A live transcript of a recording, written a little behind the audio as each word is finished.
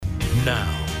Now,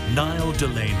 Niall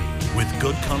Delaney with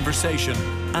good conversation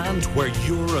and where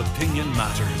your opinion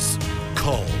matters.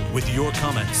 Call with your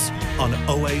comments on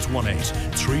 0818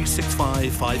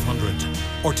 365 500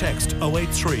 or text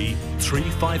 083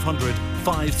 3500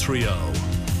 530.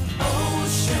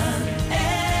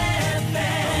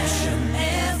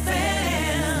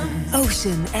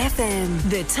 Ocean FM.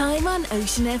 The time on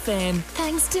Ocean FM.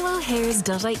 Thanks to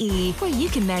O'Hare's.ie, where you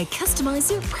can now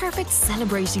customise your perfect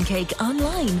celebration cake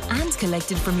online and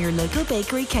collect it from your local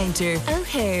bakery counter.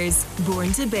 O'Hare's,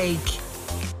 born to bake.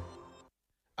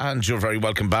 And you're very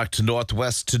welcome back to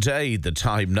Northwest Today. The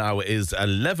time now is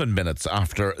 11 minutes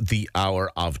after the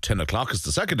hour of 10 o'clock. It's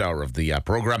the second hour of the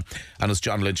programme, and it's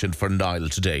John Lynch in for Niall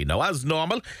today. Now, as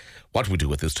normal, what we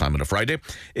do at this time on a Friday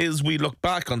is we look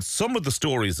back on some of the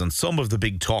stories and some of the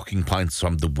big talking points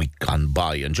from the week gone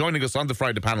by. And joining us on the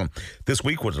Friday panel this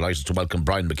week, we're delighted to welcome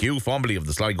Brian McHugh, formerly of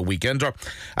the Sligo Weekender,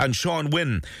 and Sean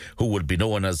Wynne, who would be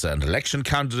known as an election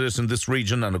candidate in this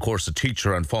region and, of course, a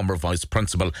teacher and former vice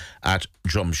principal at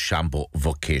Drumshanbo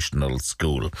Vocational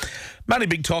School. Many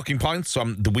big talking points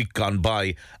from the week gone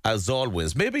by, as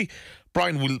always. Maybe,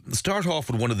 Brian, we'll start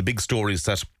off with one of the big stories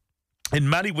that in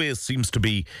many ways seems to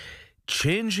be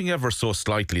changing ever so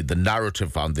slightly, the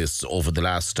narrative on this over the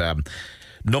last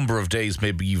number of days,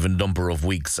 maybe even number of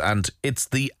weeks. And it's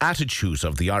the attitude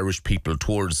of the Irish people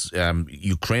towards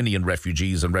Ukrainian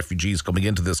refugees and refugees coming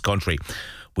into this country.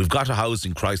 We've got a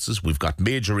housing crisis. We've got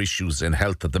major issues in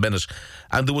health at the minute.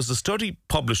 And there was a study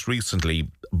published recently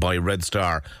by Red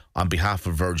Star on behalf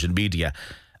of Virgin Media.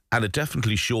 And it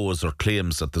definitely shows or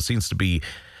claims that there seems to be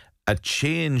a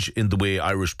change in the way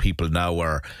Irish people now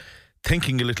are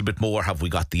thinking a little bit more. Have we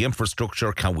got the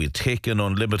infrastructure? Can we take in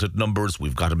unlimited numbers?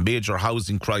 We've got a major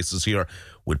housing crisis here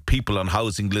with people on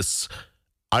housing lists,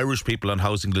 Irish people on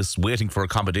housing lists waiting for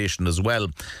accommodation as well.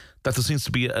 That there seems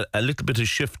to be a little bit of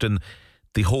shift in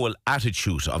the whole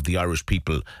attitude of the Irish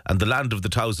people, and the land of the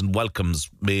thousand welcomes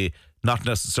may not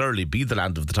necessarily be the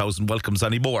land of the thousand welcomes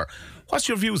anymore. What's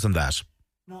your views on that?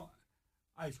 No,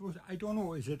 I suppose, I don't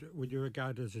know, would you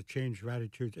regard it as a change of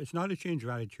attitude? It's not a change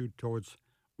of attitude towards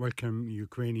welcome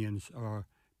Ukrainians or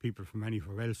people from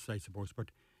anywhere else, I suppose. But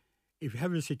if you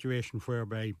have a situation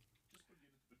whereby,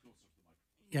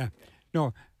 I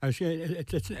don't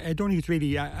think it's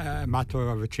really a matter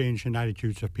of a change in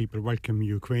attitudes of people welcome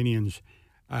Ukrainians.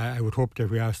 I would hope that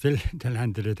we are still the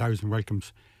land of 1,000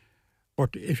 welcomes.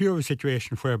 But if you have a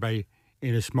situation whereby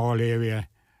in a small area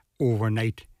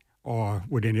overnight or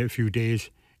within a few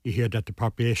days, you hear that the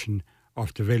population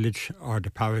of the village or the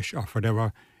parish or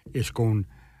whatever is going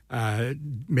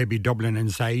maybe doubling in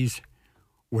size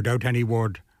without any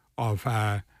word of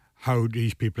how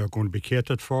these people are going to be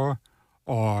catered for,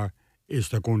 or is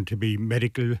there going to be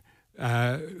medical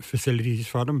facilities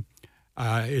for them?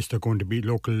 Is there going to be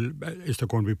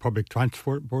public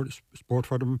transport sport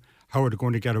for them? How are they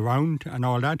going to get around and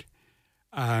all that?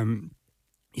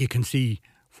 You can see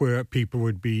where people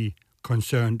would be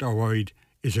concerned or worried,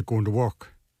 is it going to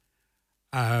work?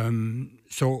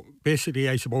 So basically,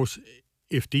 I suppose,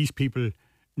 if these people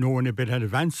know in a bit in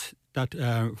advance that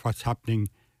what's happening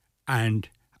and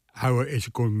how is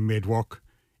it going to be made work,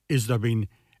 is there been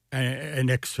an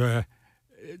extra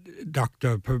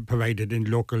doctor provided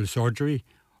in local surgery,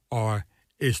 or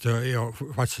is there,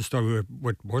 what's the story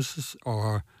with buses,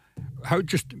 or how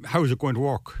is it going to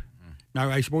work? Now,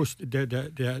 I suppose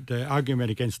the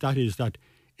argument against that is that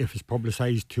if it's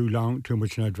publicised too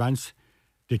much in advance,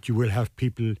 that you will have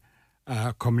people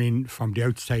coming in from the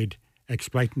outside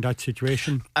exploiting that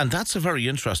situation. And that's a very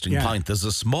interesting point. There's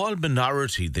a small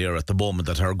minority there at the moment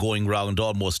that are going round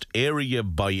almost area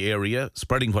by area,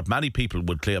 spreading what many people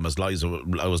would claim as lies.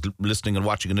 I was listening and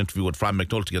watching an interview with Fran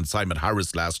McNulty and Simon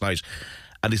Harris last night,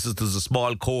 and he says there's a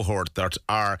small cohort that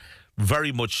are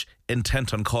very much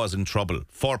intent on causing trouble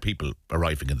for people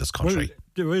arriving in this country. Well,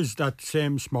 there is that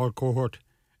same small cohort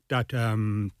that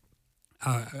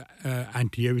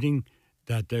anti-everything,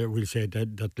 that we'll say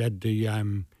that led the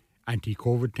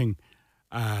anti-COVID thing,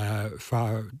 a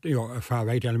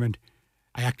far-right element.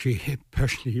 I actually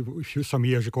personally, some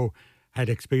years ago, had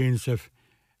experience of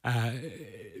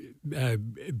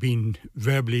being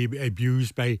verbally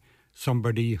abused by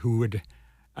somebody who would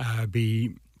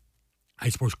be, I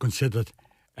suppose, considered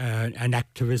an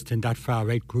activist in that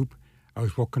far-right group. I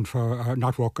was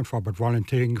but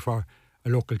volunteering for a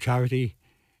local charity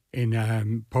in a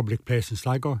public place in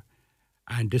Sligo.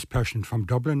 And this person from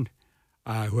Dublin,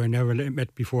 who I never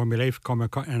met before in my life, come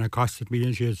and accosted me,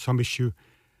 and she had some issue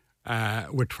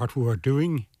with what we were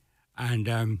doing.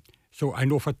 And so I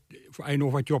know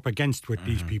what you're up against with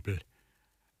these people.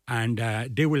 And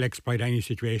they will exploit any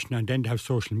situation, and then they have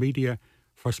social media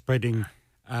for spreading,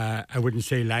 I wouldn't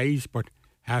say lies, but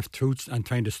half-truths and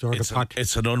trying to stir the pot.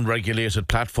 It's an unregulated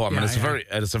platform, and it's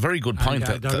a very good point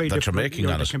that you're making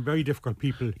on it. They're very difficult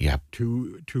people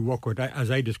to work with.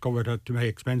 As I discovered to my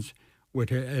expense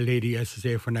with a lady, as I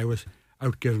say, when I was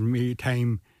out giving me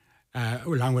time,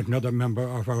 along with another member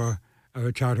of our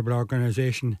charitable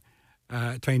organisation,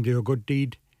 trying to do a good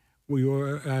deed. We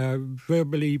were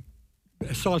verbally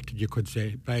assaulted, you could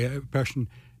say, by a person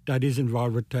that is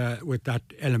involved with that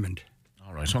element.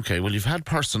 All right, okay. Well, you've had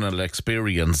personal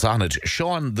experience on it.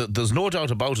 Sean, there's no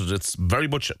doubt about it. It's very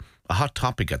much a hot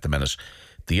topic at the minute.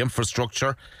 The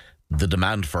infrastructure, the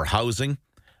demand for housing.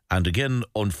 And again,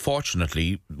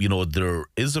 unfortunately, there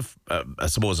is, I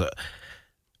suppose,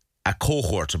 a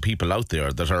cohort of people out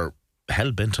there that are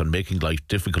hell-bent on making life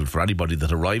difficult for anybody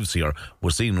that arrives here.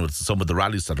 We're seeing with some of the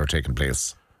rallies that are taking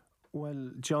place.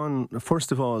 Well, John,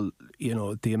 first of all,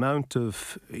 the amount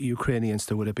of Ukrainians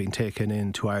that would have been taken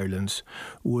into Ireland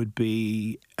would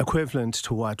be equivalent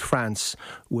to what France,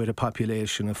 with a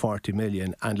population of 40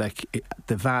 million, and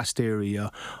the vast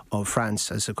area of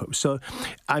France as a group. So,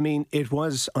 I mean, it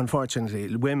was,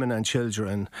 unfortunately, women and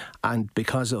children, and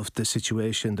because of the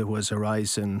situation that was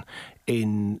arising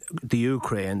in the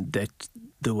Ukraine, that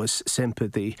there was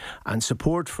sympathy and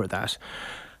support for that.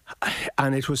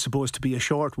 And it was supposed to be a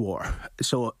short war.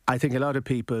 So I think a lot of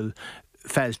people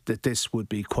felt that this would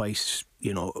be quite,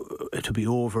 to be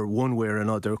over one way or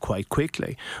another quite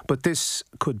quickly. But this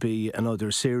could be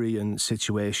another Syrian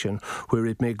situation where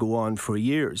it may go on for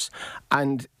years.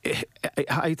 And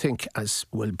I think, as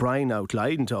Brian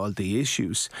outlined all the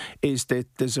issues, is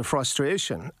that there's a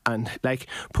frustration. And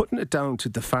putting it down to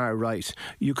the far right,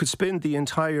 you could spend the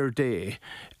entire day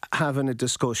having a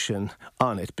discussion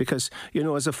on it, because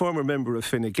as a former member of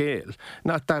Fine Gael,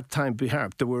 not that time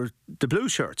behalf, there were the blue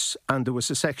shirts, and there was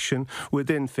a section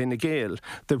within Fine Gael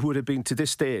that would have been to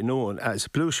this day known as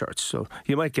blue shirts. So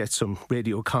you might get some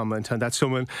radio comment, and that's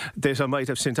someone that I might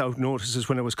have sent out notices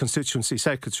when I was constituency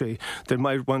secretary that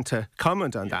might want to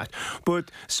comment on that.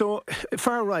 But so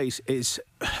far right is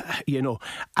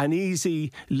an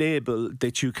easy label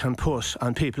that you can put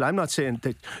on people. I'm not saying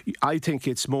that. I think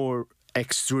it's more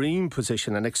extreme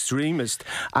position and extremist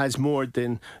as more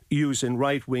than using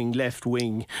right wing, left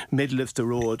wing, middle of the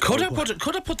road. Could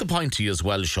I put the point to you as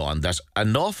well, Sean, that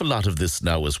an awful lot of this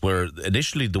now is where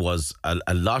initially there was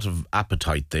a lot of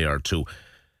appetite there to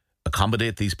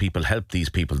accommodate these people, help these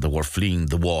people that were fleeing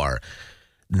the war.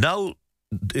 Now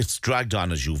it's dragged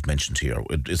on, as you've mentioned here.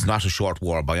 It's not a short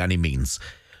war by any means.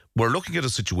 We're looking at a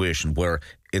situation where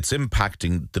it's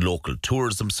impacting the local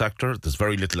tourism sector. There's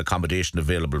very little accommodation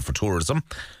available for tourism.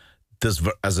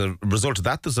 As a result of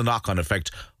that, there's a knock-on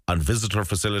effect on visitor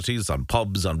facilities, on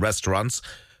pubs, on restaurants.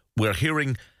 We're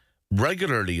hearing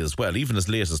regularly as well, even as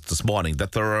late as this morning,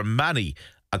 that there are many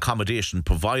accommodation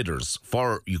providers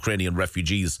for Ukrainian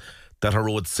refugees that are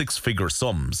owed six-figure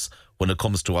sums when it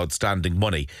comes to outstanding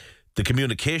money. The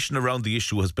communication around the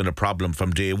issue has been a problem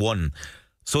from day one.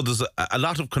 So there's a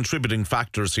lot of contributing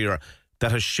factors here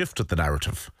that has shifted the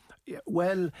narrative. Yeah,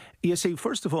 well, you see,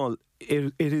 first of all,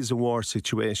 it is a war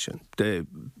situation. The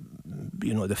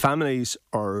families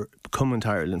are coming to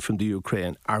Ireland from the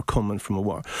Ukraine are coming from a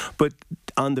war. But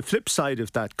on the flip side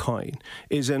of that coin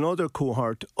is another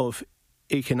cohort of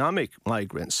economic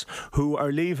migrants who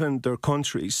are leaving their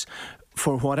countries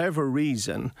for whatever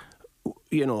reason,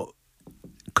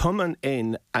 coming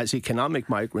in as economic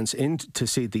migrants in to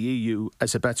see the EU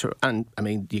as a better, and I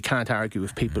mean, you can't argue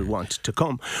if people want to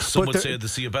come. Some would say they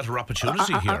see a better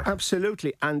opportunity here.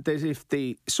 Absolutely, and that if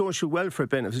the social welfare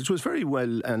benefits, was very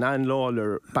well an Anne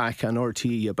Lawler back on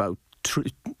RTE about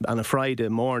on a Friday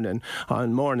morning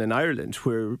on Morning Ireland,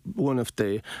 where one of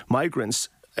the migrants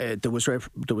that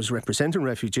was representing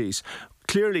refugees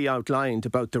clearly outlined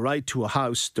about the right to a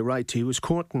house, he was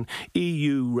quoting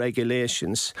EU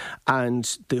regulations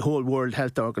and the whole World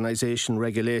Health Organization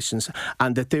regulations,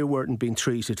 and that they weren't being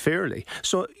treated fairly.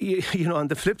 So, on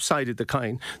the flip side of the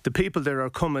coin, the people that are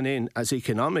coming in as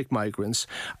economic migrants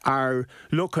are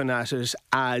looking at it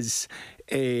as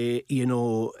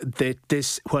that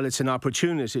this, while it's an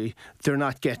opportunity, they're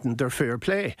not getting their fair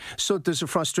play. So there's a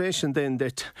frustration then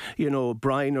that,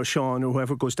 Brian or Sean or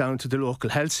whoever goes down to the local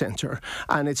health centre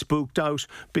and it's booked out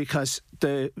because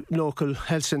the local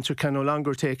health centre can no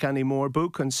longer take any more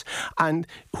bookings. And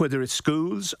whether it's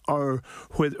schools or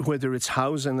whether it's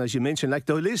housing, as you mentioned,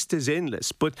 the list is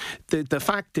endless. But the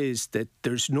fact is that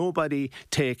there's nobody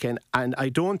taken, and I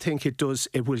don't think it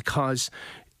will cause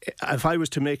if I was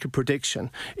to make a prediction,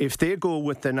 if they go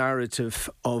with the narrative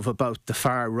of about the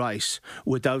far right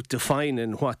without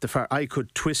defining what the far, I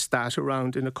could twist that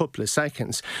around in a couple of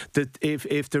seconds. That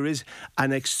if there is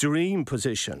an extreme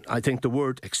position, I think the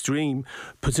word extreme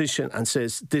position, and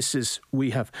says this is,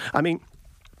 we have, I mean,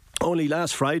 only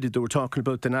last Friday they were talking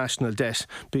about the national debt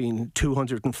being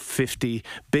 250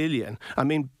 billion. I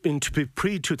mean, in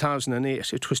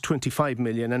pre-2008 it was 25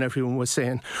 million, and everyone was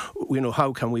saying, you know,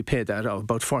 how can we pay that out?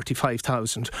 About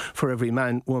 45,000 for every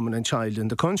man, woman and child in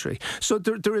the country. So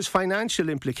there is financial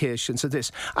implications of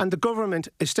this. And the government,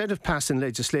 instead of passing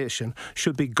legislation,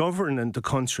 should be governing the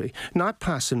country, not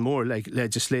passing more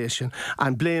legislation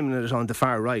and blaming it on the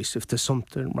far right if there's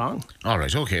something wrong. All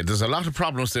right, okay. There's a lot of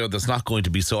problems there that's not going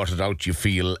to be sorted out, you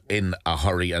feel, in a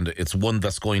hurry, and it's one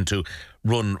that's going to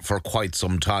run for quite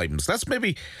some time. So let's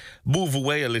maybe move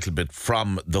away a little bit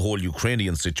from the whole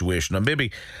Ukrainian situation and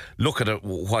maybe look at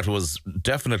what was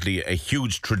definitely a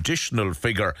huge traditional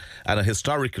figure and a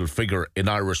historical figure in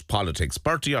Irish politics.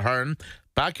 Bertie Ahern,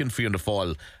 back in Fianna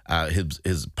Fáil,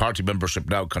 his party membership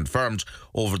now confirmed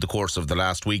over the course of the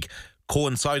last week,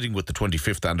 coinciding with the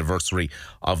 25th anniversary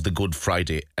of the Good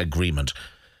Friday Agreement.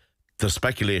 The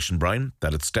speculation, Brian,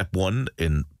 that it's step one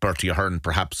in Bertie Ahern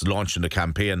perhaps launching a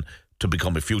campaign to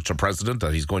become a future president,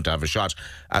 that he's going to have a shot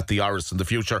at the Irish in the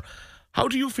future. How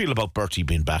do you feel about Bertie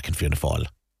being back in Fianna Fáil?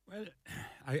 Well,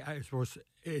 I suppose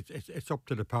it's up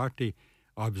to the party.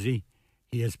 Obviously,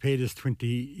 he has paid his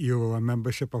 €20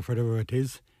 membership or whatever it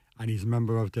is, and he's a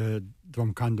member of the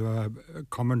Drumcondra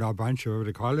Common or branch, or whatever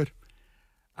they call it.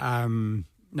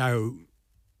 Now,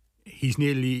 he's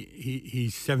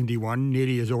 71,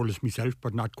 nearly as old as myself,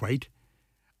 but not quite.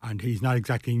 And he's not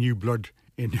exactly new blood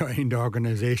in the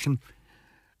organisation.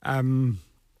 I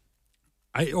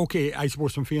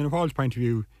suppose from Fianna Fáil's point of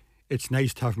view, it's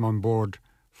nice to have him on board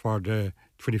for the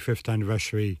 25th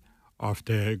anniversary of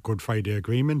the Good Friday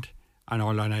Agreement and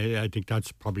all, and I think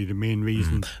that's probably the main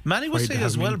reason. Many would say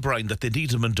as well, Brian, that they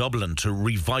need him in Dublin to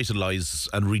revitalise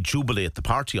and rejubilate the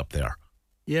party up there.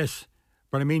 Yes,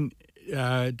 but I mean,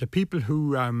 the people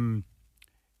who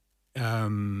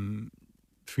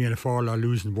Fianna Fáil are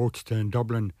losing votes to in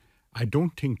Dublin, I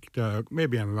don't think,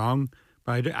 maybe I'm wrong,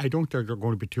 but I don't think they're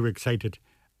going to be too excited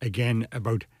again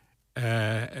about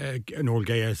an old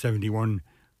guy at 71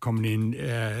 coming in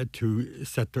to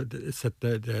set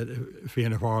the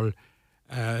Fianna Fáil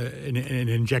an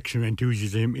injection of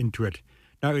enthusiasm into it.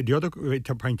 Now, the other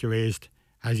point you raised,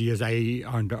 has he his eye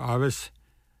on the Áras?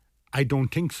 I don't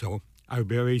think so. I would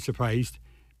be very surprised,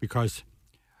 because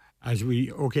he's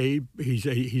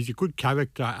a good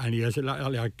character and he has a lot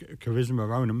of charisma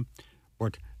around him,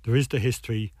 but there is the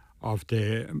history of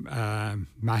the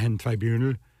Mahon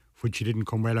Tribunal, which he didn't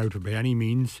come well out of by any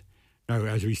means. Now,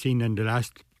 as we've seen in the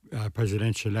last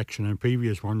presidential election and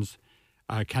previous ones,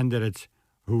 candidates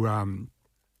who are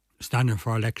standing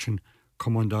for election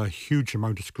come under a huge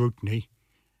amount of scrutiny,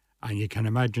 and you can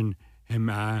imagine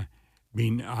him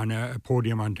being on a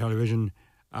podium on television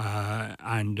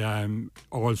and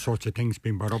all sorts of things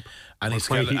being brought up. And his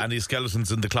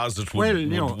skeletons in the closet would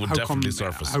definitely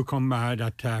surface. How come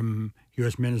that he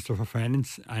was Minister for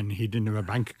Finance and he didn't have a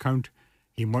bank account?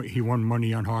 He won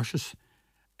money on horses,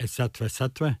 etc.,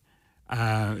 etc.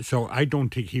 So I don't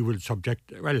think he will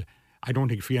I don't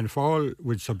think Fianna Fáil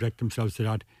would subject themselves to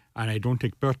that, and I don't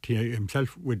think Bertie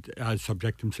himself would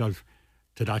subject himself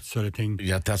to that sort of thing.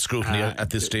 Yeah, that scrutiny at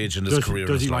this stage in his career.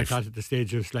 Does he want that at the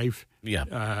stage of his life? Yeah.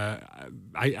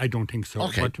 I don't think so.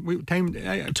 Okay. But time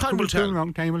will tell.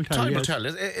 Time will tell.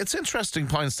 It's interesting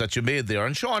points that you made there.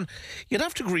 And Sean, you'd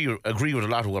have to agree with a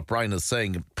lot of what Brian is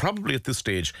saying. Probably at this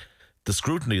stage, the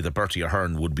scrutiny that Bertie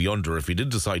Ahern would be under if he did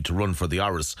decide to run for the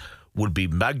Áras would be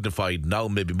magnified now,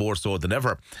 maybe more so than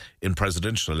ever, in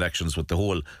presidential elections with the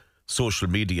whole social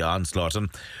media onslaught, and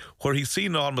where he's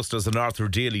seen almost as an Arthur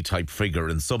Daly type figure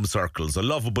in some circles, a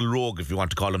lovable rogue if you want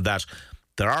to call him that.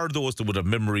 There are those that would have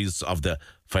memories of the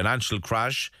financial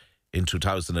crash in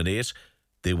 2008.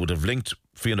 They would have linked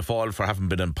Fianna Fáil for having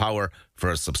been in power for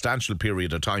a substantial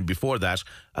period of time before that,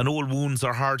 and all wounds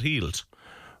are hard healed.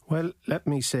 Well, let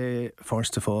me say,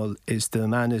 first of all, the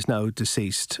man is now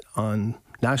deceased on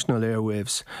national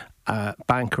airwaves, a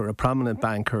prominent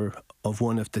banker of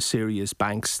one of the serious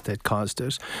banks that caused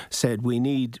it, said we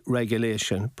need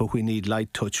regulation, but we need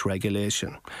light touch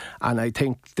regulation. And I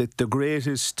think that the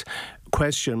greatest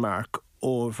question mark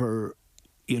over,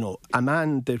 a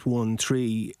man that won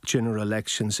 3 general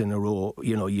elections in a row,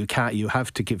 you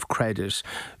have to give credit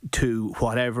to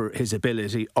whatever his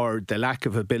ability or the lack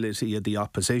of ability of the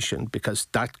opposition, because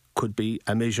that could be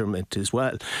a measurement as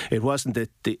well. It wasn't that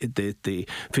the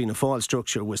Fianna Fáil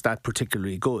structure was that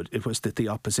particularly good. It was that the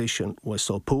opposition was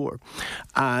so poor.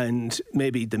 And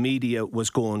maybe the media was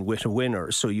going with a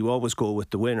winner. So you always go with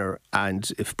the winner.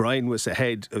 And if Brian was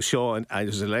ahead of Sean at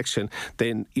his election,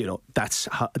 then, that's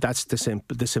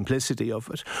the simplicity of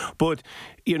it. But,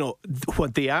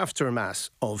 what the aftermath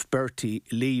of Bertie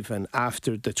leaving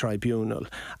after the tribunal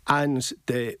and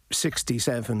the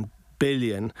 67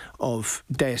 billion of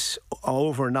debt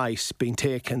overnight being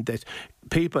taken, that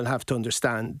people have to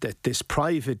understand that this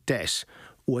private debt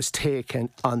was taken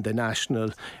on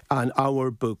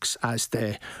our books as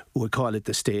we call it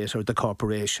the state or the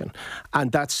corporation.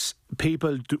 And that's,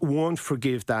 people won't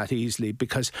forgive that easily,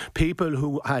 because people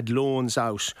who had loans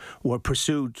out were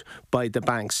pursued by the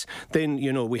banks. Then,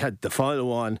 we had the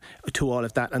follow-on to all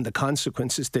of that, and the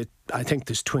consequences that I think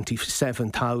there's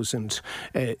 27,000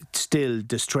 still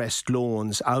distressed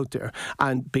loans out there.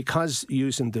 And because,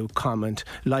 using the comment,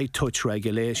 light touch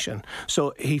regulation.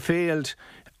 So he failed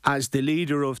as the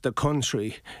leader of the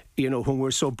country, when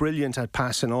we're so brilliant at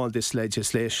passing all this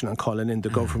legislation and calling in the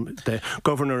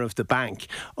governor of the bank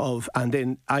and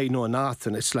then I know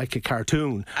nothing. It's like a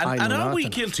cartoon. And are we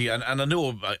guilty? And I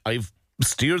know I've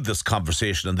steered this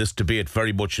conversation and this debate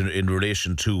very much in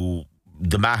relation to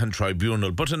the Mahon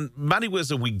Tribunal, but in many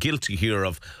ways are we guilty here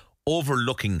of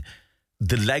overlooking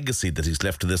the legacy that he's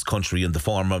left to this country in the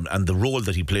form of, and the role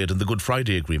that he played in the Good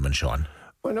Friday Agreement, Sean?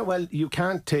 Well, you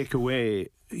can't take away,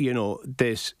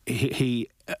 that he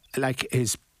like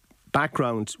his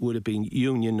background would have been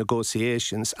union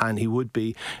negotiations, and he would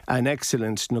be an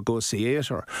excellent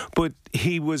negotiator. But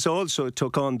he was also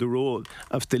took on the role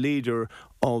of the leader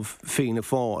of Fianna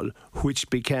Fáil, which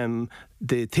became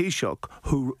the Taoiseach,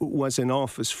 who was in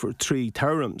office for 3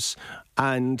 terms.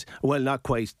 And, well, not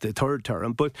quite the 3rd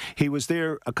term, but he was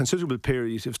there a considerable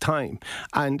period of time.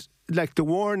 And, like, the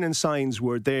warning signs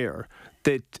were there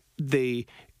that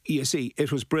you see,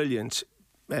 it was brilliant.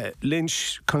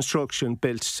 Lynch Construction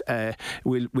built,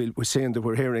 we're saying that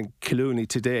we're here in Killooney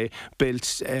today,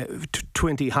 built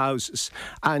 20 houses.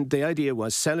 And the idea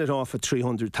was sell it off at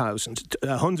 300,000,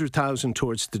 100,000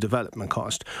 towards the development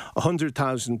cost,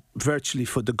 100,000 virtually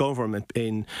for the government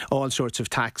in all sorts of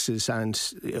taxes and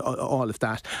all of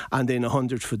that, and then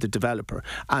 100 for the developer.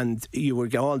 And you were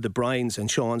all the Bryans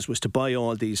and Sean's was to buy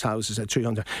all these houses at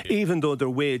 300, even though their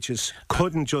wages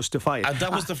couldn't justify it. And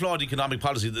that was the flawed economic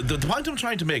policy. The point I'm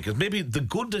trying to make is maybe the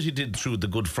good that he did through the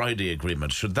Good Friday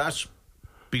Agreement, should that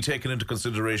be taken into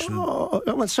consideration?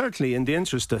 Well, certainly in the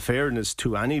interest of fairness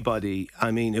to anybody, I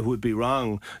mean, it would be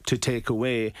wrong to take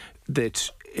away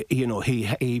that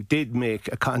he did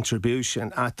make a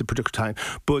contribution at the particular time,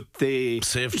 but they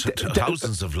saved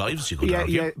thousands of lives, you could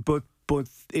argue. Yeah, but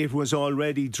it was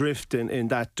already drifting in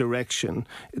that direction.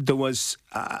 There was,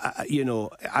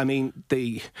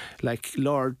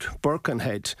 Lord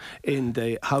Birkenhead in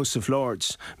the House of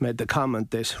Lords made the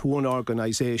comment that one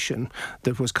organisation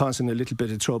that was causing a little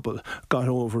bit of trouble got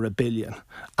over $1 billion,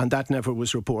 and that never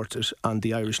was reported on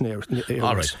the Irish Airways.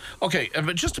 All right. Okay,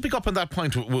 but just to pick up on that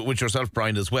point with yourself,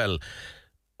 Brian, as well,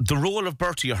 the role of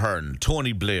Bertie Ahern,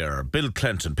 Tony Blair, Bill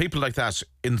Clinton, people like that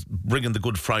in bringing the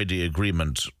Good Friday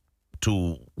Agreement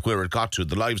to where it got to,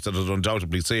 the lives that it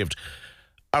undoubtedly saved,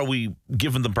 are we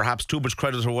giving them perhaps too much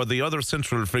credit, or were the other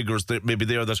central figures that maybe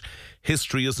there that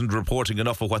history isn't reporting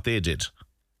enough of what they did?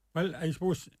 Well, I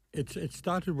suppose it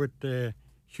started with the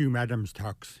Hume Adams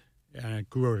talks, and it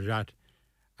grew out of that,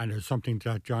 and it was something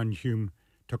that John Hume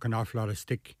took an awful lot of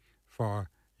stick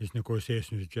for his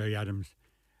negotiations with Gerry Adams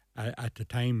at the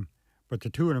time. But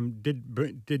the two of them did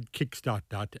kickstart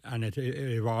that, and it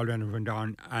evolved and went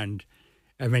on, and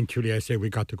eventually, I say, we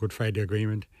got the Good Friday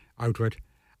Agreement out of it.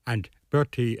 And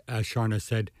Bertie, as Sean has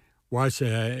said, was,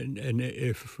 when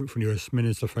he was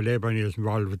Minister for Labour and he was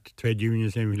involved with trade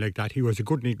unions and everything like that, he was a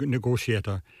good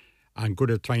negotiator and good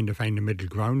at trying to find the middle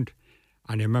ground.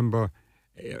 And I remember,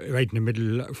 right in the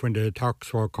middle, when the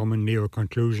talks were coming near a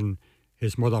conclusion,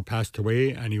 his mother passed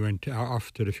away, and he went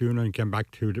off to the funeral and came back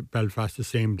to Belfast the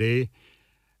same day,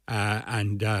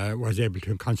 and was able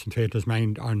to concentrate his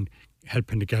mind on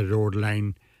helping to get it over the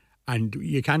line. And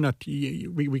we cannot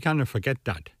forget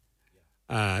that.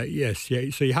 Yes,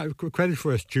 yeah. So you have credit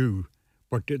for us due,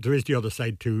 but there is the other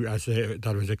side too, as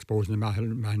that was exposed in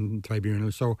the Mahon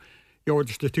Tribunal. So,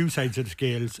 there's the two sides of the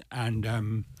scales,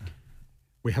 and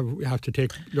we have to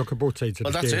look at both sides of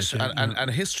the scales. Well, that's it. And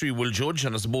history will judge,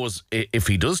 and I suppose if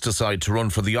he does decide to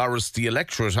run for the Irish, the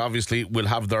electorate obviously will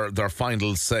have their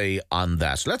final say on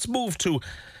that. Let's move to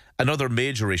another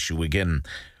major issue again.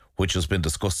 which has been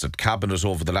discussed at Cabinet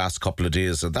over the last couple of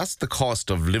days, and that's the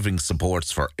cost of living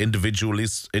supports for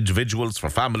individuals, for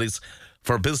families,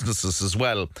 for businesses as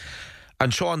well.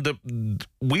 And Sean,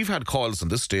 we've had calls on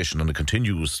this station on a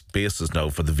continuous basis now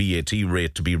for the VAT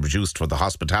rate to be reduced for the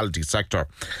hospitality sector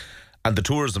and the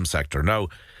tourism sector. Now,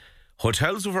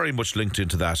 hotels were very much linked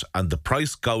into that, and the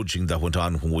price gouging that went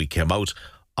on when we came out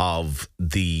of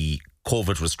the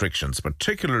COVID restrictions,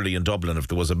 particularly in Dublin. If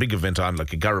there was a big event on,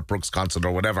 like a Gareth Brooks concert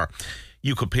or whatever,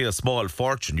 you could pay a small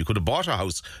fortune. You could have bought a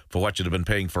house for what you'd have been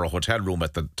paying for a hotel room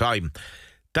at the time.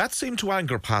 That seemed to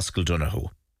anger Paschal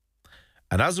Donohoe.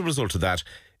 And as a result of that,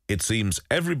 it seems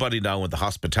everybody now in the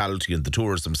hospitality and the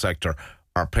tourism sector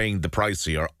are paying the price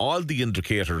here. All the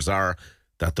indicators are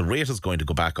that the rate is going to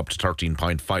go back up to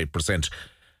 13.5%.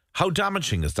 How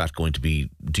damaging is that going to be,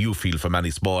 do you feel, for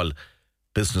many small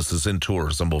businesses in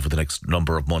tourism over the next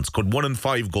number of months? Could 1 in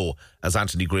 5 go, as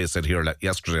Anthony Gray said here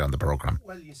yesterday on the programme?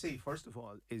 Well, you see, first of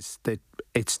all, is that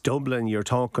it's Dublin you're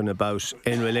talking about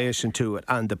in relation to it,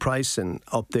 and the pricing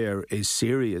up there is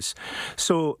serious.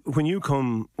 So when you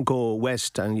go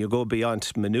west and you go beyond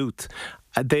Maynooth,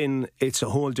 then it's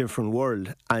a whole different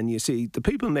world. And you see, the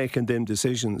people making them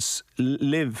decisions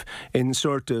live in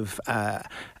sort of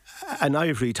an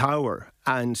ivory tower,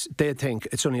 and they think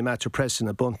it's only a matter of pressing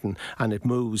a button and it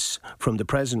moves from the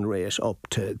present rate up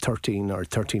to 13 or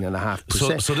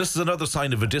 13.5%. So this is another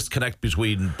sign of a disconnect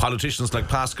between politicians like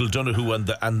Paschal Donohoe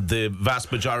and the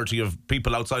vast majority of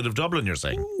people outside of Dublin, you're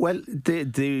saying? Well,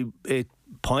 it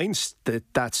points that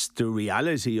that's the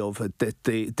reality of it,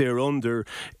 that they're under,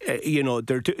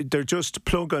 they're just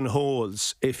plugging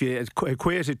holes. If you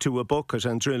equate it to a bucket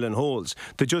and drilling holes,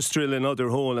 they just drill another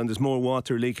hole and there's more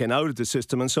water leaking out of the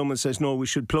system, and someone says, no, we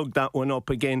should plug that one up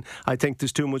again. I think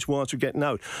there's too much water getting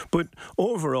out. But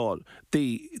overall,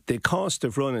 the cost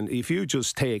of running, if you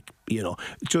just take,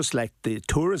 just like the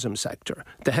tourism sector,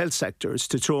 the health sector is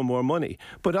to throw more money.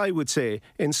 But I would say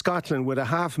in Scotland, with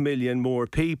 500,000 more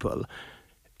people,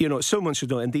 someone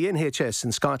should know, in the NHS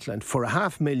in Scotland, for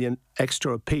 500,000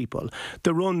 extra people,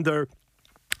 they run their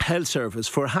health service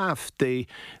for half the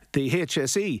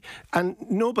HSE, and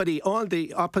all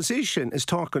the opposition is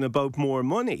talking about more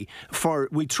money.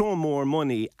 We throw more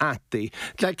money at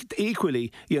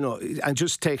equally, and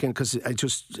just taking, because I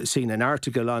just seen an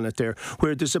article on it there,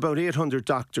 where there's about 800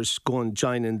 doctors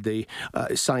joining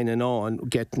signing on,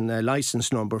 getting a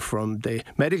licence number from the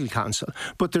Medical Council,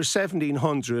 but there's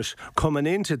 1,700 coming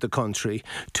into the country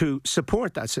to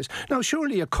support that. Now,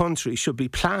 surely a country should be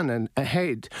planning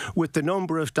ahead with the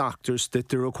number of doctors that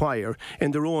they require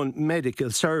in their own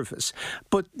medical service.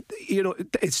 But,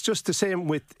 it's just the same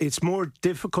with, it's more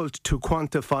difficult to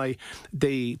quantify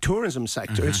the tourism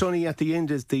sector. Mm-hmm. It's only at the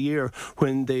end of the year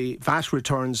when the VAT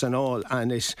returns and all,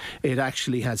 and it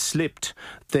actually has slipped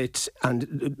that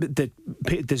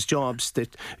there's jobs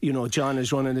that, John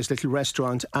is running his little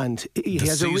restaurant and he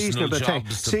has a reasonable thing.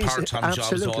 The part-time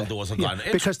jobs, all those are gone.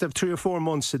 Because they've 3 or 4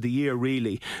 months of the year,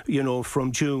 really,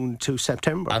 from June to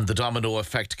September. And the domino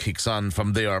effect kicks on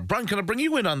from there. Brian, can I bring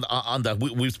you in on that?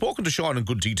 We've spoken to Sean in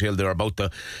good detail there about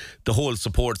the whole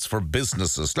supports for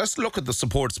businesses. Let's look at the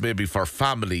supports maybe for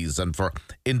families and for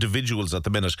individuals at the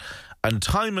minute. And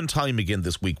time again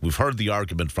this week, we've heard the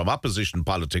argument from opposition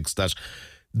politics that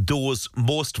those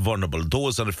most vulnerable,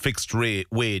 those on a fixed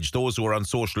wage, those who are on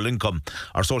social income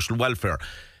or social welfare,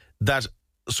 that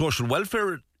social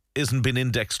welfare isn't been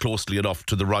indexed closely enough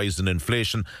to the rise in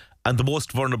inflation, and the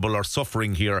most vulnerable are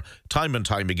suffering here time and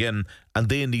time again, and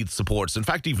they need supports. In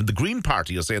fact, even the Green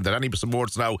Party is saying that any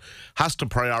supports now has to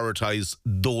prioritise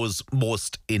those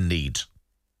most in need.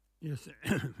 Yes,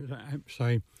 I'm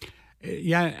sorry.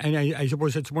 And I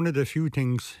suppose it's one of the few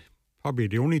things, probably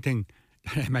the only thing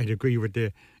that I might agree with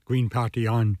the Green Party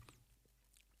on,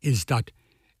 is that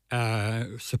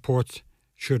supports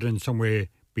should in some way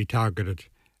be targeted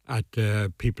at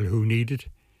people who need it.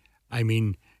 I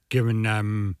mean, given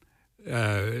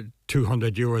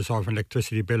 €200 off an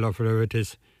electricity bill or whatever it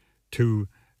is to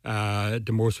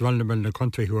the most vulnerable in the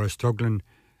country who are struggling,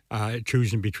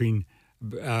 choosing between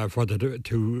eat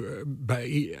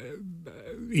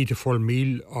a full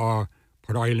meal or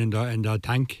put oil in their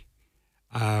tank,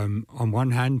 on one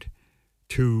hand,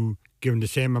 to giving the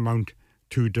same amount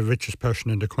to the richest person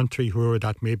in the country, whoever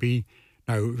that may be.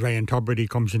 Now, Ryan Tubridy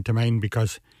comes into mind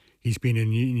because he's been in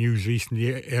news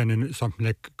recently earning something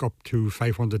like up to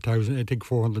 500,000, I think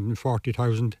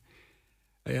 440,000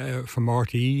 from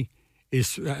RTE.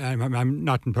 I'm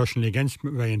not personally against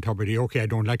Ryan Tubridy. Okay, I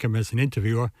don't like him as an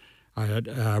interviewer,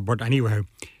 but anyway,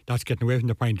 that's getting away from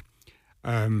the point.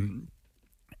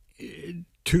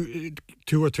 200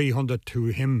 or 300 to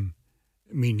him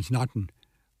means nothing,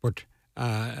 but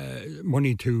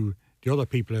money to the other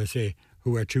people, I say,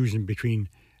 who are choosing between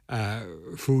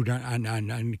food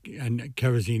and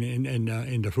kerosene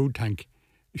in the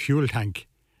fuel tank,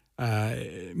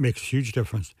 makes a huge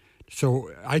difference.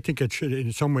 So I think it should,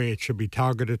 in some way, it should be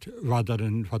targeted rather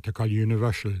than what they call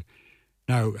universal.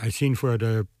 Now, I seen for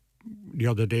the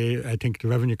other day, I think the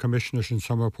Revenue Commissioners in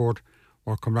some report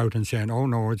were coming out and saying, oh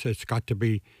no, it's got to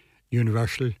be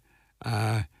universal.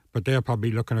 But they're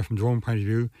probably looking at it from their own point of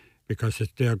view, because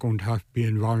they're going to have to be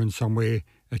involved in some way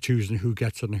choosing who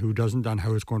gets it and who doesn't and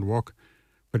how it's going to work.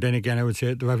 But then again, I would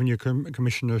say the Revenue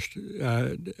Commissioners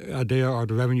are there, or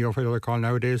the Revenue, or whatever they call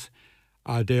nowadays,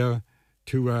 are there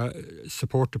to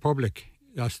support the public.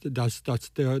 That's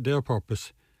their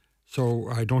purpose. So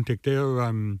I don't think their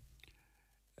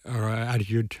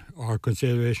attitude or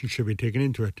consideration should be taken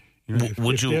into it. You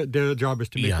know, their job is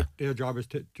to make it. Their job is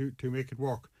to make it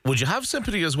work. Would you have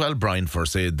sympathy as well, Brian, for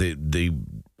say the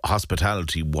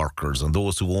hospitality workers and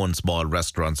those who own small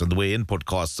restaurants, and the way input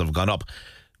costs have gone up?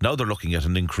 Now they're looking at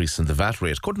an increase in the VAT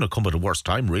rate. Couldn't have come at a worse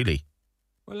time, really?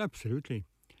 Well, absolutely.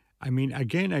 I mean,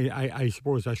 again, I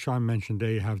suppose, as Sean mentioned,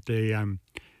 they have the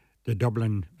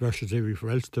Dublin versus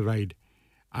everywhere else divide,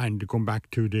 and going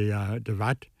back to the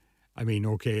VAT. I mean,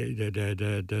 okay,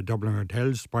 the Dublin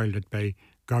hotels spoiled it by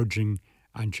gouging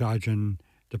and charging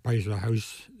the price of a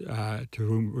house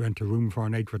to rent a room for a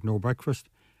night with no breakfast,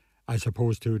 as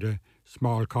opposed to the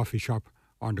small coffee shop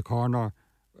on the corner,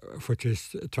 which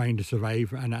is trying to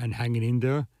survive and hanging in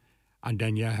there. And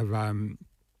then you have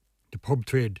the pub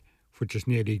trade, which is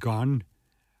nearly gone.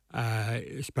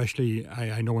 Especially,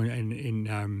 I know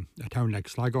in a town like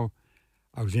Sligo,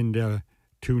 I was in there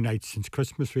 2 nights since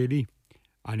Christmas, really,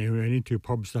 and I went into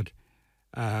pubs that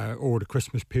over the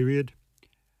Christmas period,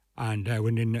 and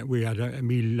we had a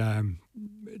meal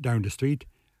down the street.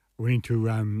 Went into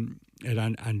it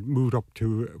and moved up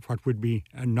to what would be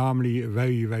normally a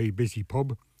very, very busy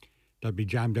pub that'd be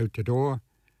jammed out the door,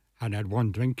 and had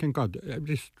one drink, and God,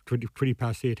 just 20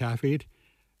 past 8, half 8.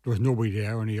 There was nobody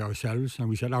there, only ourselves, and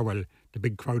we said, oh well, the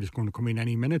big crowd is going to come in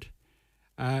any minute.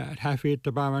 At half 8,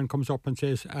 the barman comes up and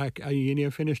says, are you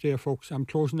near finished there, folks? I'm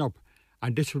closing up.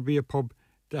 And this would be a pub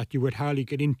that you would hardly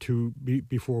get into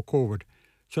before COVID.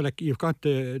 So, like, you've got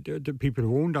the people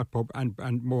who own that pub,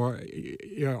 and more,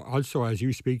 also, as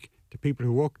you speak, the people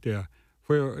who work there,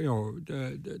 where,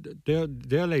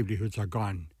 their livelihoods are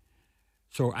gone.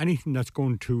 So anything that's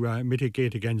going to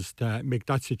mitigate against, make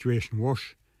that situation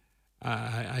worse,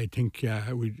 I think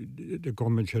the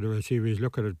government should have a serious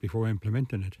look at it before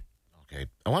implementing it. Okay.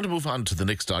 I want to move on to the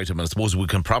next item, and I suppose we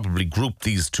can probably group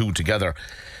these two together.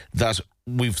 That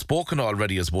we've spoken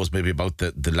already, I suppose, maybe about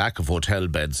the lack of hotel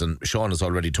beds, and Sean has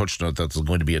already touched on it, that there's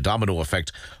going to be a domino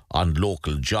effect on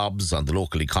local jobs, on the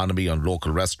local economy, on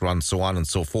local restaurants, so on and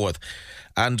so forth.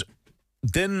 And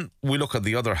then we look at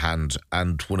the other hand,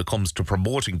 and when it comes to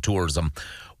promoting tourism,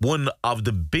 one of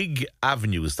the big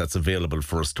avenues that's available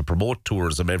for us to promote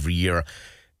tourism every year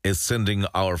is sending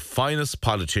our finest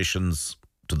politicians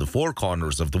to the four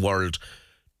corners of the world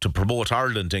to promote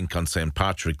Ireland Inc. on St.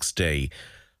 Patrick's Day.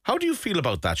 How do you feel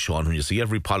about that, Sean, when you see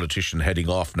every politician heading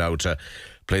off now to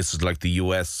places like the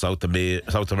US, South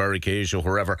America, Asia,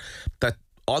 wherever, that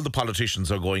all the politicians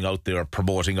are going out there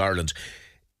promoting Ireland?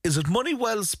 Is it money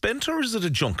well spent, or is it a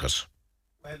junket?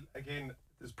 Well, again,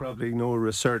 there's probably no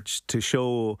research to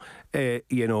show,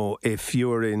 if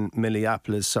you're in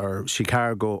Minneapolis or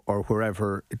Chicago or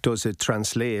wherever, does it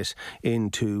translate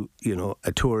into,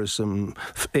 a tourism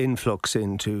influx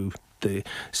into the,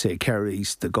 say,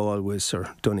 Kerrys, the Galways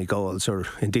or Donegals, or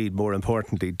indeed, more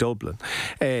importantly, Dublin.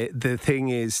 The thing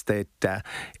is that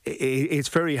it's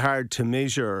very hard to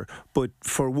measure, but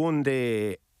for one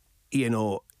day,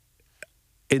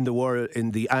 in the world,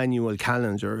 in the annual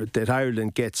calendar, that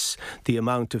Ireland gets the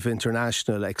amount of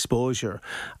international exposure,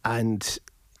 and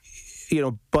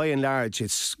by and large,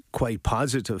 it's quite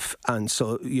positive. And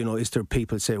so, is there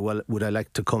people say, well, would I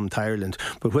like to come to Ireland?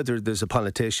 But whether there's a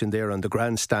politician there on the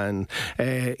grandstand,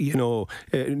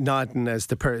 nodding as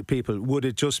the people, would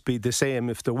it just be the same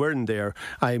if they weren't there?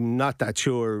 I'm not that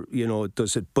sure,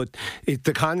 does it? But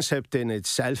the concept in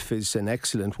itself is an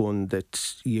excellent one,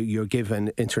 that you're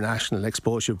given international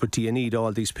exposure. But do you need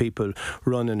all these people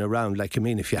running around? Like,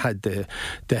 if you had the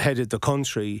head of the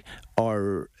country,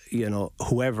 or,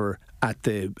 whoever, at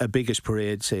a biggest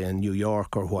parade, say in New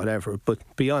York or whatever, but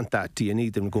beyond that, do you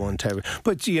need them going to?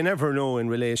 But you never know in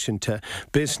relation to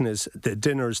business, the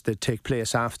dinners that take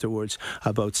place afterwards,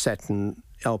 about setting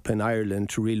up in Ireland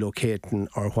relocating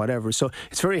or whatever. So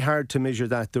it's very hard to measure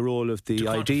that, the role of the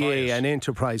IDA and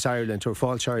Enterprise Ireland or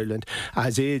Falch Ireland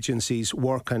as agencies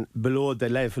working below the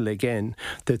level again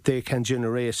that they can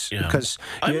generate. Yeah. Because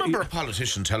I remember a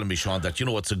politician telling me, Sean, that,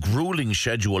 it's a grueling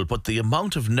schedule, but the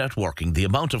amount of networking, the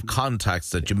amount of contacts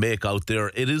that you make out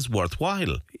there, it is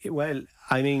worthwhile. Well,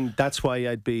 I mean, that's why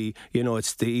I'd be,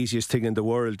 it's the easiest thing in the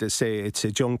world to say it's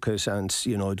a junket and,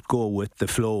 go with the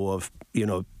flow of,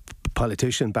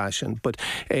 politician bashing. But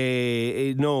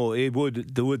no,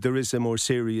 there is a more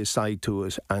serious side to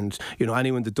it. And,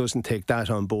 anyone that doesn't take that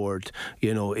on board,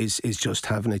 is just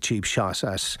having a cheap shot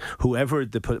at whoever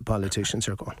the politicians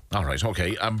are going. All right,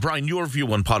 okay. Brian, your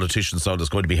view on politicians now that's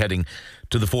going to be heading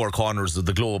to the four corners of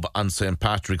the globe on St.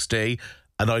 Patrick's Day.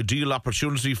 An ideal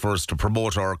opportunity for us to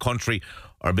promote our country,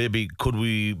 or maybe could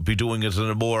we be doing it in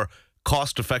a more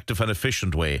cost-effective and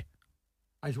efficient way?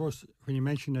 I suppose when you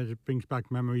mention that, it brings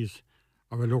back memories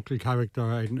of a local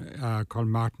character called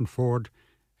Martin Ford.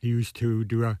 He used to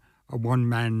do a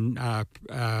one-man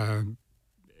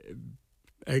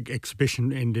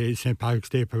exhibition in the St. Patrick's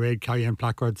Day Parade, carrying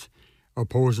placards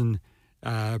opposing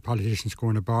politicians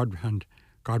going abroad, and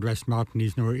God rest Martin,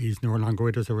 he's no longer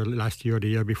with us, over last year or the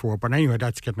year before. But anyway,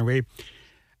 that's getting away.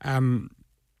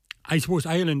 I suppose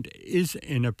Ireland is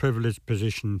in a privileged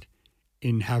position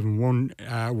in having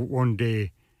one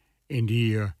day in the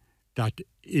year that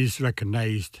is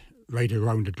recognised right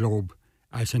around the globe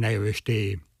as an Irish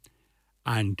Day.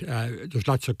 And there's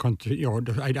lots of countries,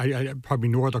 I probably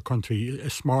no other country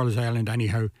as small as Ireland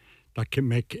anyhow that can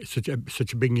make such a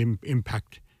big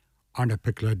impact on a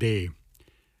particular day.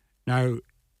 Now,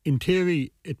 in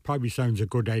theory, it probably sounds a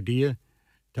good idea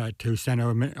to send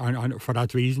for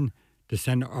that reason, to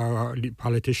send our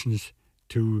politicians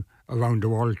to around the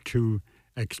world to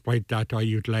exploit that or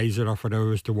utilise it or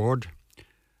whatever is the word.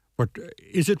 But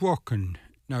is it working?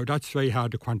 Now, that's very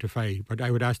hard to quantify, but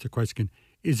I would ask the question,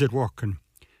 is it working?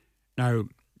 Now,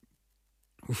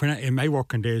 in my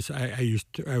working days, I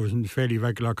was in fairly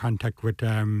regular contact with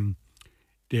the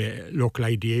local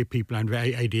IDA people and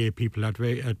IDA people at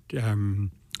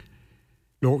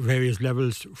various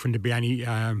levels, from there be any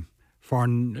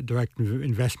foreign direct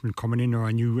investment coming in, or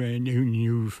a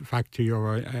new factory,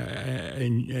 or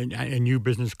a new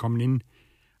business coming in,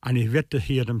 and you've yet to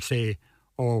hear them say,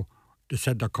 "Oh, they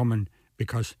said they're coming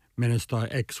because Minister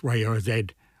X, Y, or Z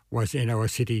was in our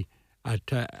city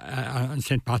on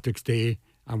St. Patrick's Day,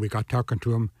 and we got talking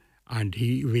to him, and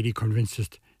he really convinced us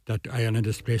that Ireland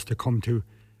is a place to come to."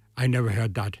 I never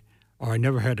heard that. Or I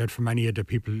never heard that from any of the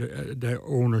people, the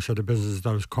owners of the businesses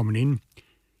that was coming in.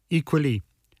 Equally,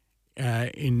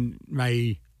 in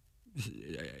my,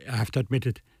 I have to admit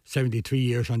it, 73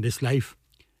 years on this life,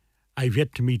 I've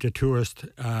yet to meet a tourist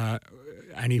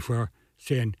anywhere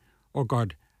saying, "Oh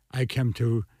God, I came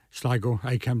to Sligo,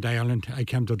 I came to Ireland, I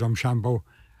came to Drumshanbo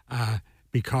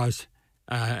because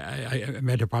I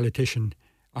met a politician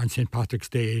on St. Patrick's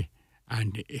Day,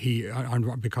 and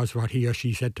because of what he or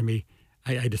she said to me,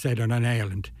 I decided on an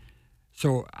Ireland."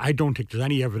 So I don't think there's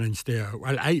any evidence there.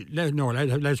 Well,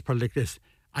 let's put it like this.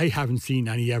 I haven't seen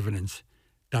any evidence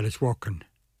that it's working,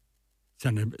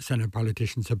 sending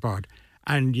politicians abroad.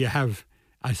 And you have,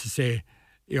 as I say,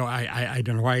 I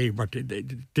don't know why, but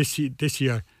this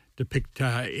year they picked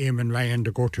Eamon Ryan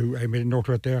to go to, I made a note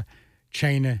right there,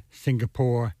 China,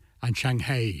 Singapore and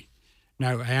Shanghai.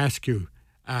 Now, I ask you,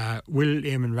 will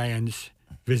Eamon Ryan's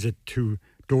visit to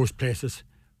those places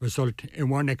result in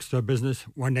one extra business,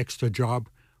 one extra job,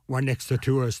 one extra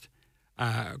tourist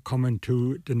coming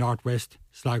to the northwest,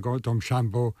 Sligo,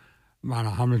 Drumshanbo,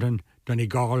 Hamilton,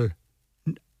 Donegal?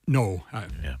 No.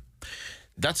 Yeah.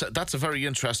 That's a very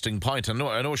interesting point. I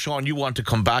know, Sean, you want to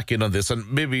come back in on this,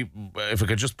 and maybe if I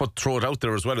could just throw it out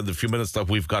there as well in the few minutes that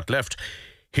we've got left.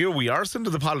 Here we are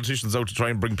sending the politicians out to try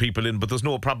and bring people in, but there's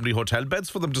no probably hotel beds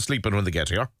for them to sleep in when they get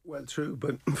here. Well, true,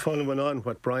 but following on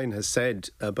what Brian has said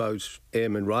about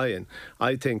Eamon Ryan,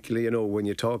 I think, when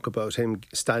you talk about him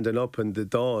standing up in the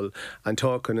Dáil and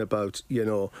talking about,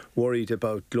 worried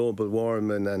about global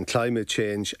warming and climate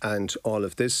change and all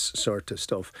of this sort of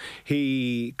stuff,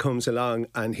 he comes along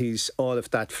and he's all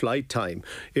of that flight time,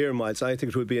 air miles. I think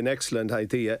it would be an excellent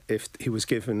idea if he was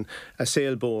given a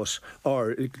sailboat,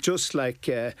 or just like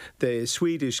the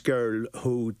Swedish girl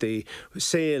who they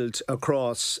sailed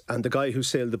across, and the guy who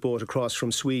sailed the boat across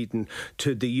from Sweden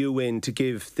to the UN to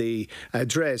give the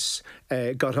address,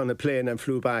 got on a plane and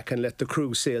flew back and let the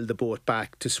crew sail the boat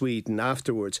back to Sweden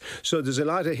afterwards. So there's a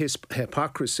lot of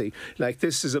hypocrisy. Like,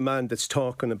 this is a man that's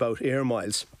talking about air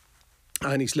miles,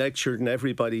 and he's lecturing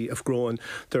everybody of growing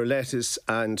their lettuce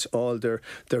and all their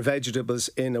vegetables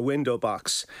in a window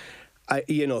box.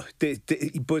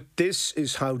 but this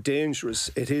is how dangerous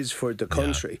it is for the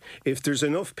country. Yeah. If there's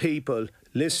enough people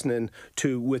listening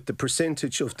to with the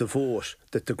percentage of the vote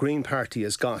that the Green Party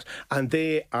has got, and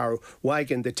they are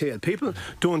wagging the tail, people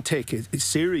don't take it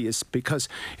serious, because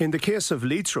in the case of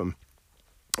Leitrim,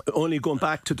 only going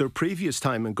back to their previous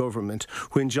time in government,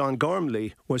 when John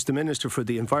Gormley was the Minister for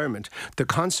the Environment, the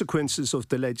consequences of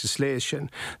the legislation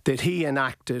that he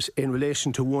enacted in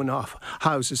relation to one-off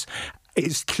houses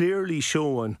is clearly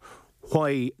showing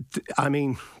why.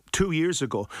 2 years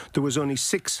ago, there was only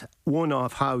 6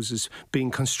 one-off houses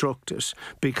being constructed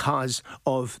because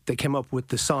they came up with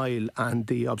the soil and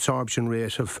the absorption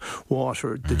rate of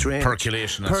water, the drainage.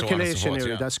 Percolation and so on, I suppose,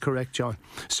 area, that's correct, John.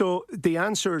 So the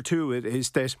answer to it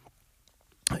is that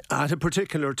at a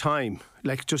particular time,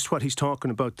 like just what he's talking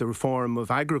about, the reform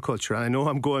of agriculture, I know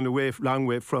I'm going a long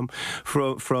way from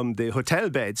the hotel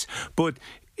beds, but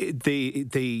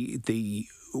the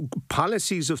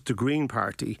policies of the Green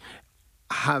Party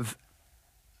have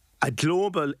a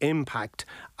global impact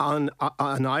on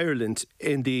Ireland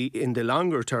in the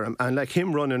longer term, and like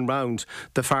him running round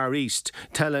the Far East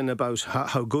telling about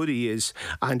how good he is,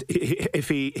 and if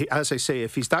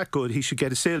he's that good, he should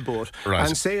get a sailboat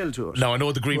and sail to it. Now I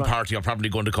know the Green Party are probably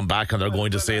going to come back and they're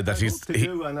going to say that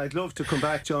and I'd love to come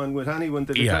back, John, with anyone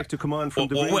that would like to come on from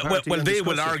the Green Party. Well, they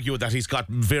will argue that he's got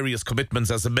various commitments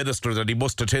as a minister that he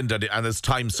must attend, and it's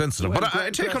time sensitive. But I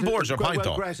take on board your point,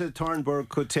 though. Greta Thunberg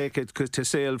could take it to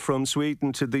sail from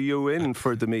Sweden to the UN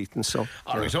for the meeting. So,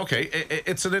 all right, okay,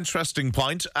 it's an interesting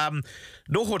point.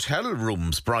 No hotel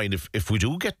rooms, Brian. If we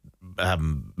do get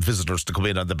visitors to come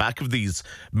in on the back of these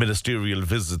ministerial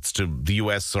visits to the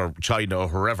US or China or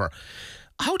wherever,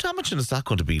 how damaging is that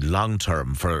going to be long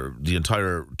term for the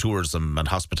entire tourism and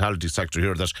hospitality sector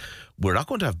here, that we're not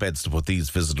going to have beds to put these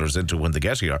visitors into when they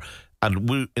get here? And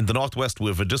we in the Northwest, we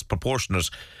have a disproportionate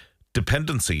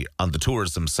dependency on the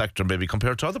tourism sector, maybe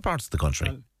compared to other parts of the country.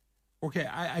 Well, okay,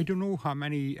 I don't know how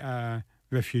many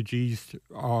refugees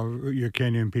or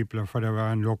Ukrainian people or whatever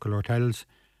are in local hotels.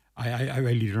 I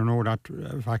really don't know that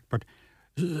fact, but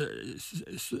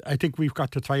I think we've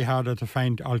got to try harder to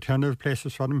find alternative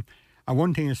places for them. And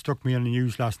one thing that struck me on the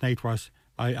news last night was,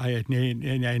 I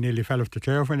nearly fell off the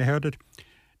chair when I heard it,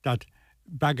 that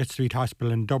Bagot Street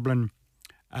Hospital in Dublin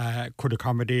could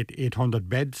accommodate 800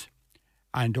 beds.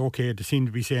 And okay, they seem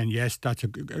to be saying yes,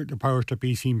 the powers that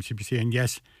be seems to be saying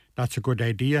yes, that's a good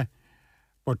idea.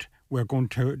 But we're going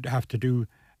to have to do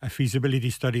a feasibility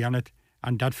study on it,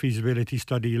 and that feasibility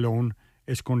study alone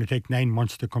is going to take 9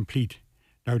 months to complete.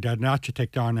 Now, they had an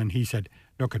architect on, and he said,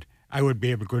 I would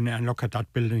be able to go in and look at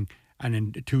that building, and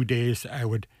in 2 days I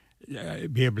would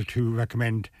be able to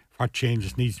recommend what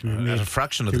changes needs to be made. At a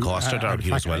fraction of the cost, I'd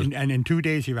argue as well. And in 2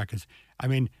 days, he reckons. I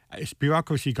mean, it's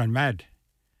bureaucracy gone mad.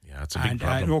 Yeah, it's a big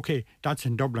problem. Okay, that's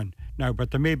in Dublin. Now,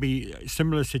 but there may be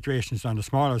similar situations on a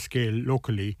smaller scale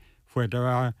locally where there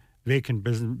are vacant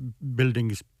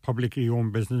buildings, publicly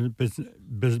owned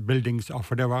buildings or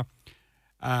whatever,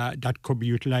 that could be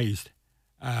utilised.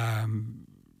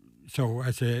 So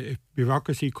if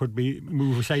bureaucracy could be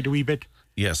moved aside a wee bit,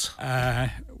 yes,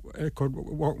 it could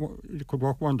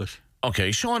work wonders.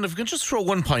 Okay, Sean, if we can just throw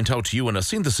one point out to you, and I've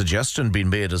seen the suggestion being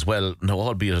made as well, now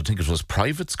albeit I think it was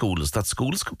private schools, that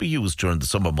schools could be used during the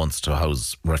summer months to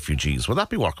house refugees. Would that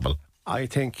be workable? I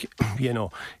think,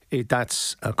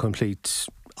 that's a complete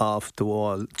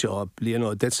off-the-wall job.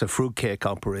 That's a fruitcake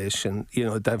operation.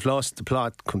 They've lost the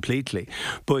plot completely.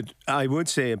 But I would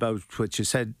say about what you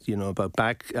said,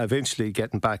 about eventually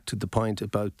getting back to the point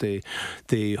about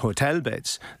the hotel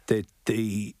beds, that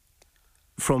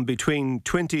from between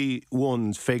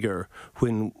 21 figure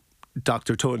when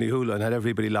Dr. Tony Holohan had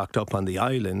everybody locked up on the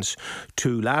islands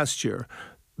to last year,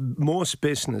 most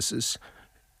businesses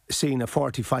seen a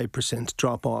 45%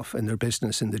 drop off in their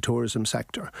business in the tourism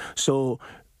sector. So,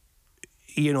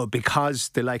 because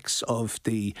the likes of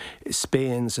the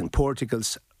Spains and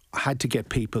Portugals had to get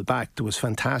people back, there was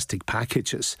fantastic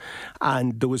packages,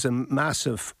 and there was a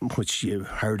massive, which you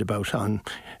heard about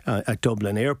at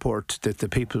Dublin Airport, that the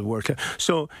people were.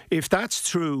 So if that's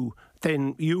true,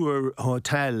 then your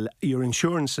hotel, your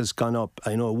insurance has gone up.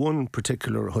 I know one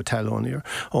particular hotel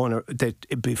owner that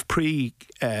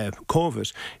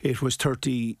pre-COVID, it was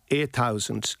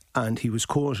 38,000, and he was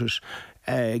quoted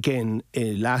again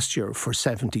last year for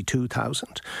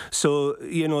 72,000. So,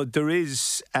 there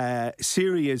is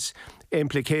serious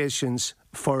implications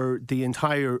for the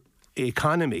entire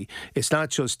economy. It's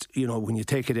not just when you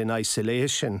take it in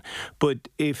isolation, but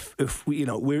if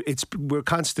we're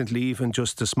constantly, even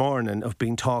just this morning, of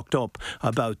being talked up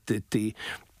about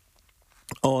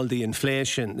all the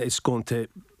inflation. It's going to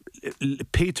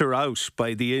peter out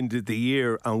by the end of the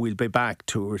year and we'll be back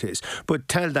to where it is. But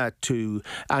tell that to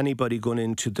anybody going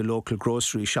into the local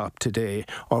grocery shop today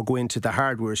or go into the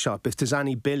hardware shop. If there's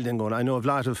any building going, I know of a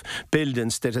lot of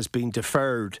buildings that has been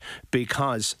deferred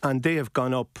and they have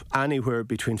gone up anywhere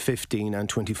between 15 and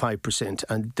 25%.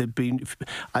 And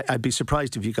I'd be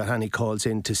surprised if you got any calls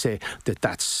in to say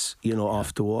that's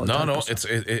off the wall. No,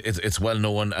 it's well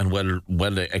known and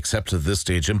well accepted at this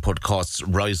stage. Input costs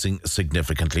rising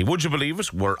significantly. Would you believe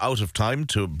it? We're out of time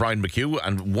to Brian McHugh.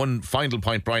 And one final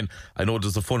point, Brian, I know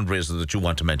there's a fundraiser that you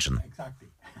want to mention. Exactly.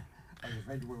 I was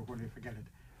afraid we were going to forget it.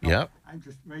 Yeah. I'm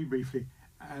just very briefly,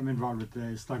 I'm involved with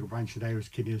the Sligo branch of the Irish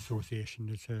Kidney Association.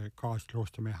 It's a cause close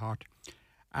to my heart.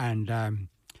 And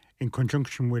in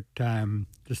conjunction with the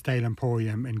Style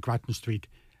Emporium in Grattan Street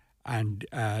and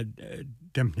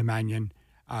Dimpna Mannion,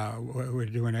 we're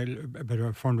doing a bit of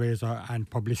a fundraiser and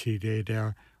publicity day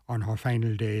there on her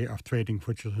final day of trading,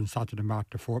 which is on Saturday, March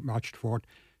the 4th.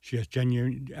 She has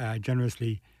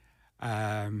generously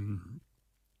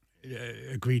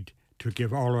agreed to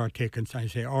give all our takings, on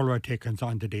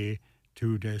the day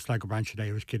to the Sligo branch of the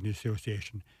Irish Kidney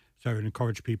Association. So I would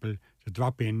encourage people to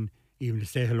drop in, even to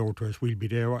say hello to us. We'll be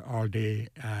there all day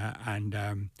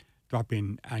and drop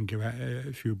in and give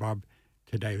a few bob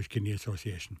to the Irish Kidney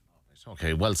Association.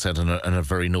 Okay, well said, and a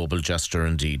very noble gesture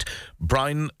indeed.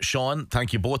 Brian, Sean,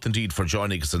 thank you both indeed for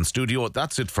joining us in studio.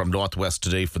 That's it from Northwest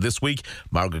Today for this week.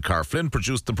 Margaret Carr-Flynn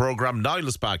produced the programme. Niall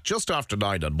is back just after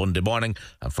 9 on Monday morning.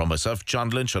 And from myself, John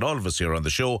Lynch, and all of us here on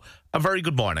the show, a very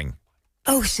good morning.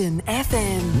 Ocean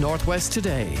FM. Northwest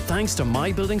Today, thanks to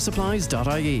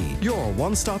mybuildingsupplies.ie, your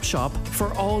one-stop shop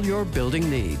for all your building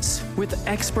needs. With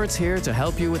experts here to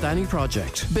help you with any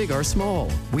project, big or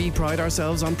small. We pride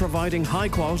ourselves on providing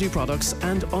high-quality products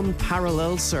and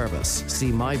unparalleled service. See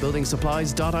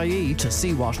mybuildingsupplies.ie to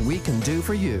see what we can do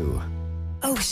for you. Ocean.